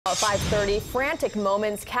5:30, frantic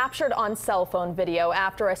moments captured on cell phone video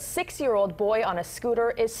after a 6-year-old boy on a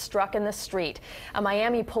scooter is struck in the street. A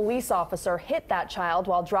Miami police officer hit that child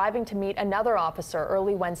while driving to meet another officer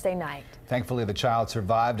early Wednesday night. Thankfully, the child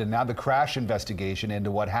survived, and now the crash investigation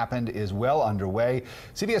into what happened is well underway.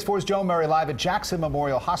 CBS 4's Joan Murray live at Jackson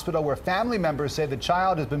Memorial Hospital, where family members say the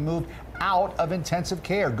child has been moved out of intensive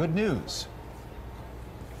care. Good news.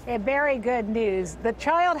 Very good news. The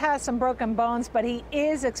child has some broken bones, but he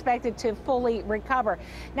is expected to fully recover.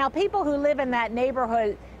 Now, people who live in that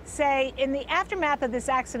neighborhood say in the aftermath of this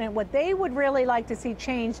accident, what they would really like to see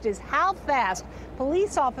changed is how fast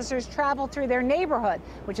police officers travel through their neighborhood,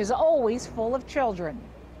 which is always full of children.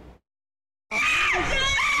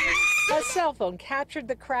 A cell phone captured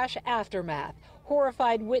the crash aftermath.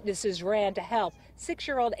 Horrified witnesses ran to help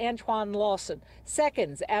 6-year-old Antoine Lawson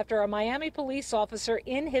seconds after a Miami police officer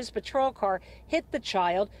in his patrol car hit the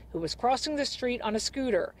child who was crossing the street on a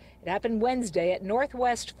scooter. It happened Wednesday at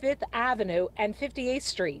Northwest 5th Avenue and 58th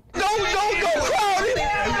Street. Don't crowd it!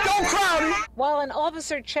 Don't crowd it! While an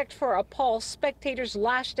officer checked for a pulse, spectators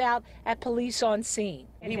lashed out at police on scene.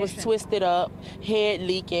 He was twisted up, head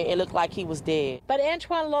leaking. It looked like he was dead. But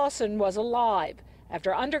Antoine Lawson was alive.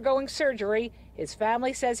 After undergoing surgery, his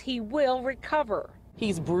family says he will recover.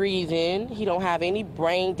 He's breathing. He don't have any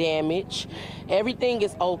brain damage. Everything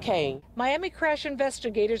is okay. Miami crash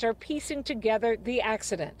investigators are piecing together the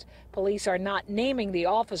accident. Police are not naming the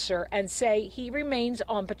officer and say he remains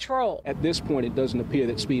on patrol. At this point, it doesn't appear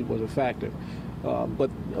that speed was a factor. But,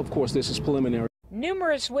 of course, this is preliminary.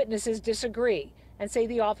 Numerous witnesses disagree and say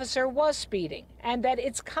the officer was speeding and that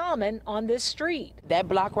it's common on this street. That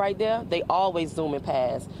block right there, they always zooming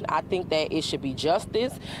past. I think that it should be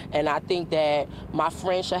justice, and I think that my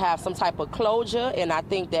friend should have some type of closure, and I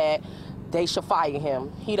think that they should fire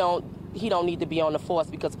him. He don't need to be on the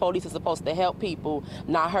force, because police is supposed to help people,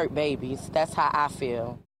 not hurt babies. That's how I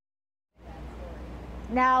feel.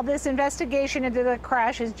 Now, this investigation into the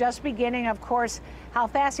crash is just beginning. Of course, how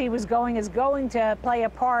fast he was going is going to play a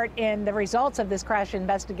part in the results of this crash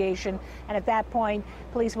investigation. And at that point,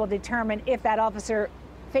 police will determine if that officer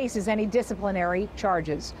faces any disciplinary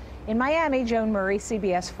charges. In Miami, Joan Murray,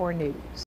 CBS 4 News.